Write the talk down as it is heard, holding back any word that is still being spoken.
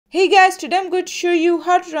Hey guys, today I'm going to show you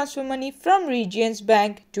how to transfer money from Regions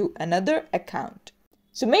Bank to another account.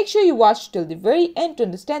 So make sure you watch till the very end to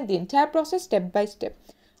understand the entire process step by step.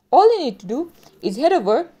 All you need to do is head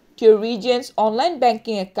over to your Regions online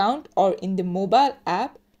banking account or in the mobile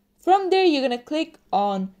app. From there, you're going to click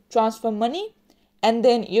on transfer money and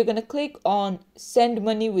then you're going to click on send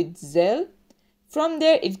money with Zelle. From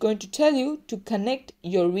there, it's going to tell you to connect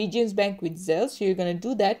your Regions Bank with Zelle. So you're going to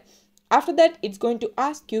do that. After that, it's going to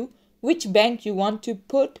ask you which bank you want to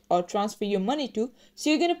put or transfer your money to. So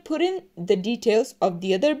you're going to put in the details of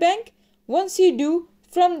the other bank. Once you do,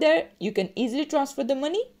 from there, you can easily transfer the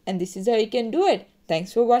money, and this is how you can do it.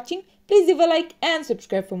 Thanks for watching. Please leave a like and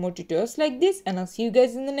subscribe for more tutorials like this, and I'll see you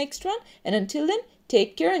guys in the next one. And until then,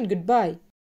 take care and goodbye.